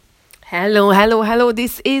Hello.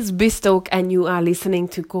 This is Bistoke, and you are listening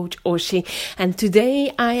to Coach Oshi. And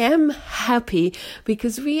today I am happy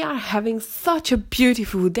because we are having such a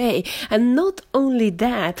beautiful day. And not only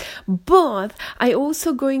that, but I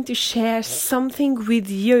also going to share something with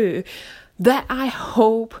you that I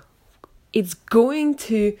hope it's going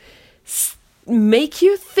to make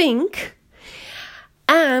you think,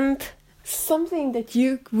 and something that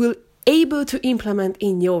you will able to implement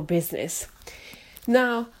in your business.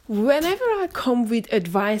 Now, whenever I come with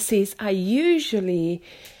advices, I usually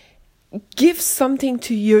give something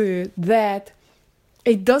to you that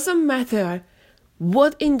it doesn't matter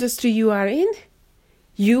what industry you are in,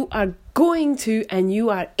 you are going to and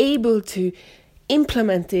you are able to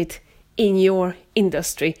implement it in your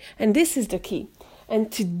industry. And this is the key.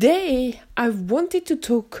 And today I wanted to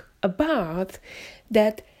talk about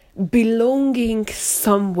that belonging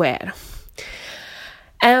somewhere.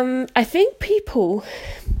 I think people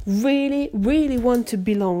really want to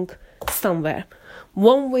belong somewhere,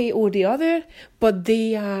 one way or the other, but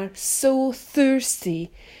they are so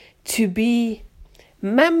thirsty to be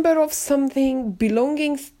member of something,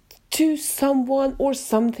 belonging to someone or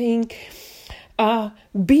something,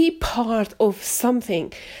 be part of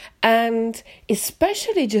something. And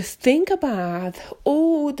especially just think about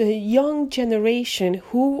all the young generation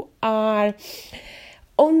who are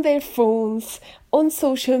on their phones, on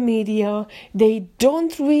social media. They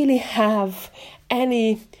don't really have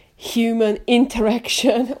any human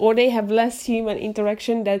interaction, or they have less human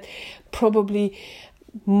interaction that probably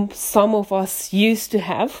some of us used to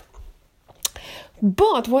have.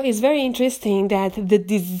 But what is very interesting, that the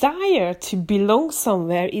desire to belong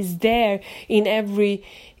somewhere is there in every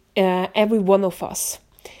one of us.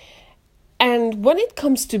 And when it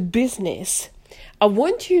comes to business, I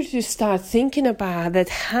want you to start thinking about that,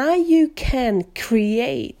 how you can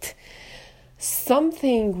create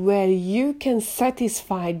something where you can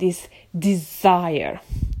satisfy this desire.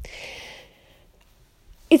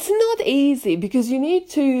 It's not easy because you need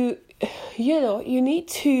to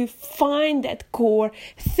find that core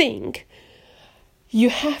thing.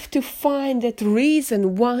 You have to find that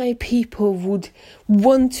reason why people would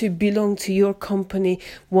want to belong to your company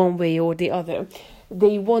one way or the other.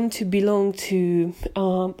 They want to belong to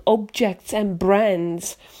objects and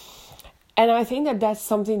brands. And I think that that's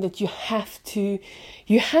something that you have to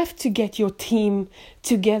get your team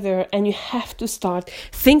together, and you have to start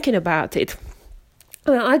thinking about it.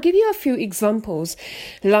 I'll give you a few examples.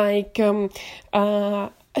 Like I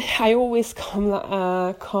always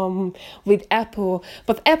come with Apple,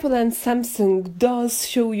 but Apple and Samsung does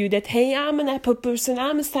show you that, hey, I'm an Apple person,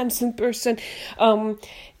 I'm a Samsung person.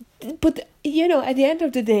 But at the end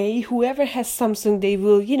of the day, whoever has Samsung, they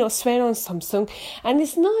will, swear on Samsung. And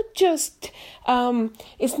it's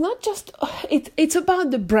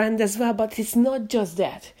about the brand as well, but it's not just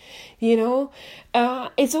that,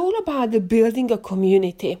 it's all about the building a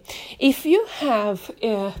community. If you have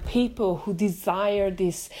people who desire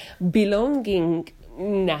this belongingness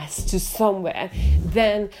to somewhere,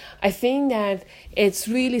 then I think that it's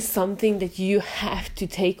really something that you have to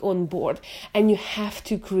take on board, and you have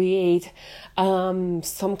to create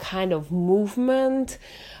some kind of movement,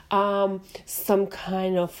 some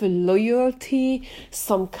kind of loyalty,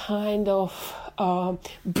 some kind of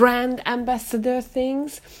brand ambassador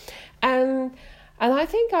things. And I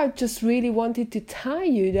think I just really wanted to tell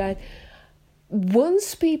you that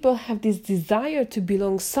once people have this desire to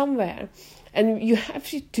belong somewhere, and you have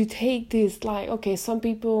to take this like, okay, some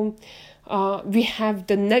people, we have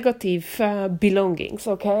the negative belongings,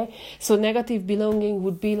 okay? So negative belonging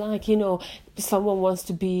would be like, someone wants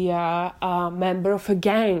to be a member of a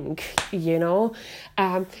gang,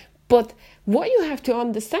 but what you have to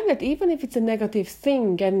understand, that even if it's a negative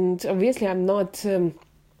thing, and obviously I'm not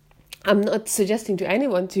suggesting to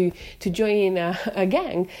anyone to join a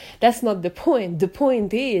gang. That's not the point. The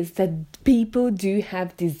point is that people do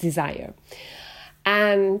have this desire.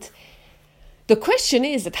 And the question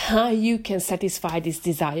is that how you can satisfy this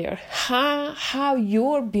desire, how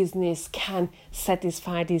your business can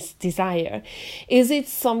satisfy this desire. Is it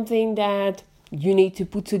something that you need to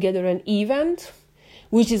put together an event,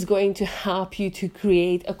 which is going to help you to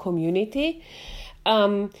create a community?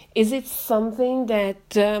 Is it something that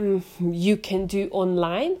you can do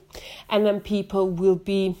online, and then people will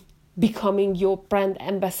be becoming your brand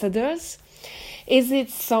ambassadors? Is it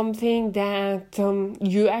something that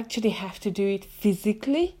you actually have to do it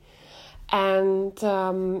physically and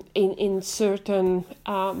in certain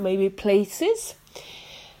maybe places?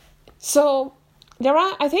 So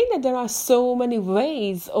I think that there are so many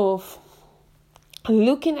ways of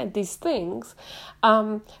looking at these things.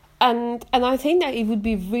 And I think that it would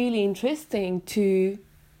be really interesting to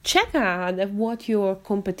check out what your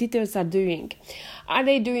competitors are doing. Are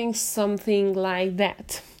they doing something like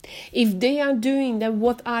that? If they are doing that,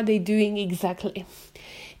 what are they doing exactly?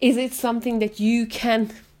 Is it something that you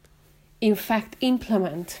can, in fact,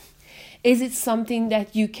 implement? Is it something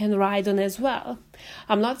that you can ride on as well?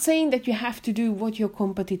 I'm not saying that you have to do what your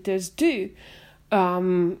competitors do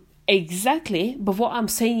exactly, but what I'm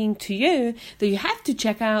saying to you, that you have to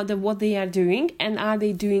check out what they are doing, and are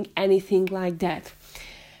they doing anything like that?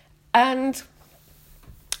 And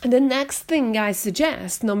the next thing I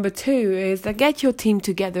suggest, number 2, is that get your team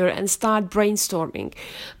together and start brainstorming.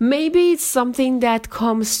 Maybe it's something that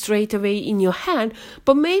comes straight away in your head,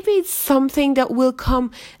 but maybe it's something that will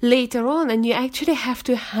come later on, and you actually have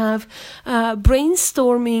to have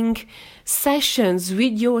brainstorming sessions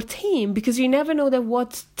with your team, because you never know that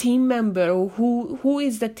what team member, or who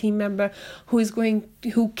is the team member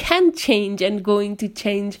who can change and going to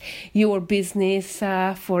change your business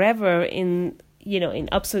forever in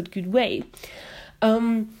absolute good way.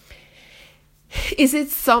 Is it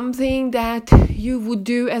something that you would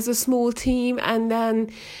do as a small team and then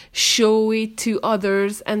show it to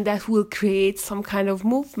others, and that will create some kind of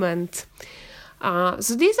movement?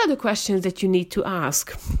 So these are the questions that you need to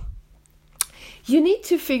ask. You need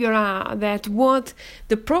to figure out that what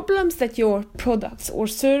the problems that your products or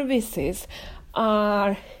services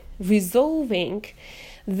are resolving,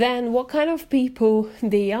 then what kind of people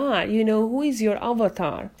they are, who is your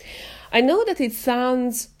avatar. I know that it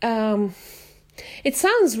sounds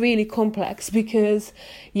really complex, because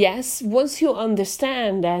yes, once you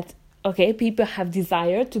understand that, okay, people have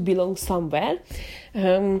desire to belong somewhere,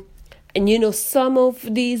 and some of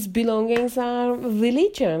these belongings are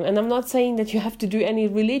religion, and I'm not saying that you have to do any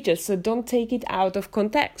religious, so don't take it out of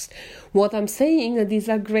context. What I'm saying that these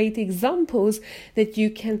are great examples that you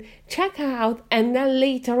can check out, and then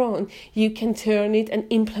later on you can turn it and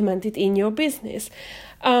implement it in your business.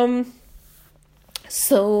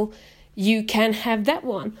 So you can have that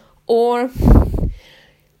one. Or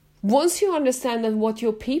once you understand that what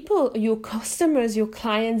your people, your customers, your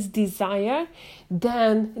clients desire,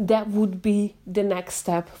 then that would be the next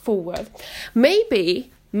step forward.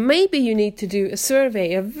 Maybe you need to do a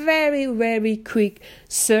survey, a very, very quick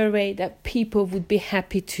survey that people would be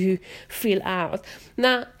happy to fill out.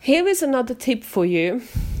 Now, here is another tip for you,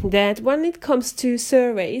 that when it comes to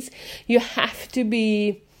surveys, it has to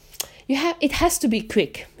be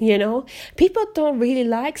quick, People don't really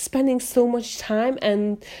like spending so much time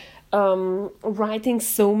and writing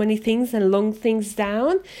so many things and long things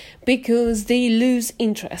down, because they lose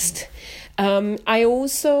interest.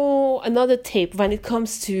 Another tip when it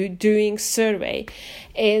comes to doing survey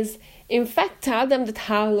is, in fact, tell them that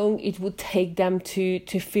how long it would take them to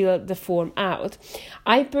fill the form out.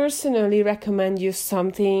 I personally recommend you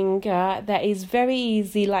something that is very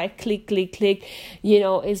easy, like click.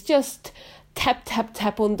 It's just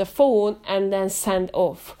tap on the phone and then send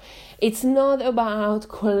off. It's not about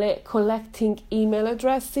collecting email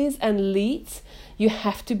addresses and leads. You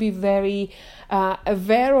have to be very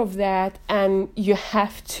aware of that, and you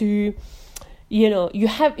have to,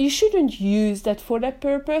 you shouldn't use that for that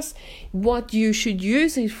purpose. What you should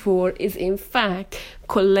use it for is, in fact,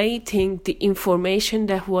 collating the information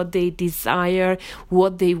that what they desire,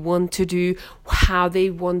 what they want to do, how they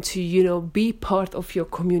want to, be part of your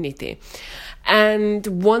community.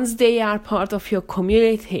 And once they are part of your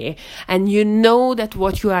community, and you know that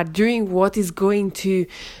what you are doing, what is going to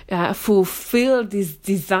fulfill this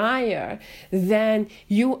desire, then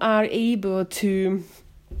you are able to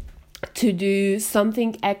do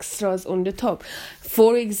something extras on the top.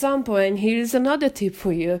 For example, and here is another tip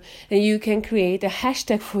for you, and you can create a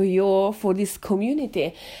hashtag for this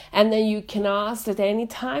community, and then you can ask at any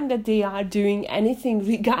time that they are doing anything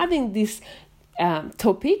regarding this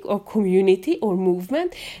topic or community or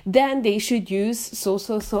movement, then they should use so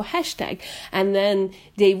hashtag, and then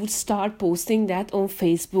they would start posting that on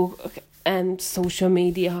Facebook and social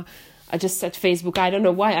media. I just said Facebook. I don't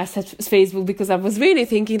know why I said Facebook, because I was really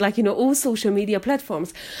thinking all social media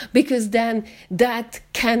platforms, because then it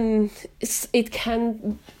can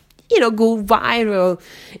go viral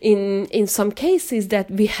in some cases that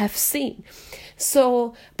we have seen.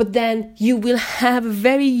 So, but then you will have a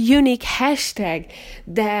very unique hashtag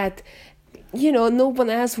that, no one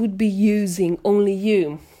else would be using, only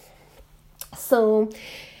you. So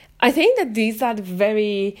I think that these are the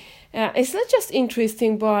very It's not just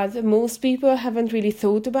interesting, but most people haven't really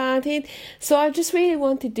thought about it. So I just really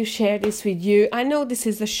wanted to share this with you. I know this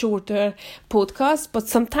is a shorter podcast, but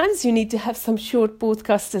sometimes you need to have some short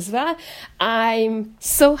podcasts as well. I'm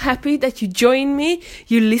so happy that you joined me,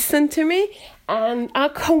 you listened to me, and I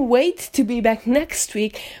can't wait to be back next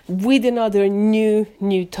week with another new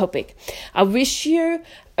topic. I wish you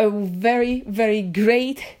a very, very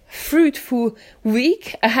great, fruitful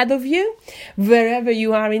week ahead of you, wherever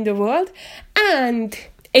you are in the world. And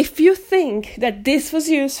if you think that this was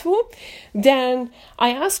useful, then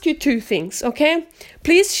I ask you 2 things, okay?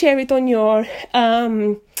 Please share it on your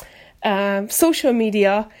social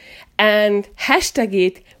media and hashtag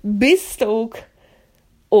it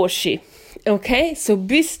BizTalkOshi. Okay, so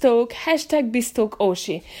BizTalk, hashtag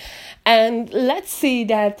BizTalkOshi. And let's see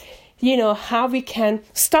that, how we can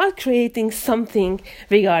start creating something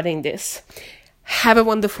regarding this. Have a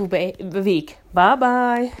wonderful week.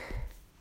 Bye-bye.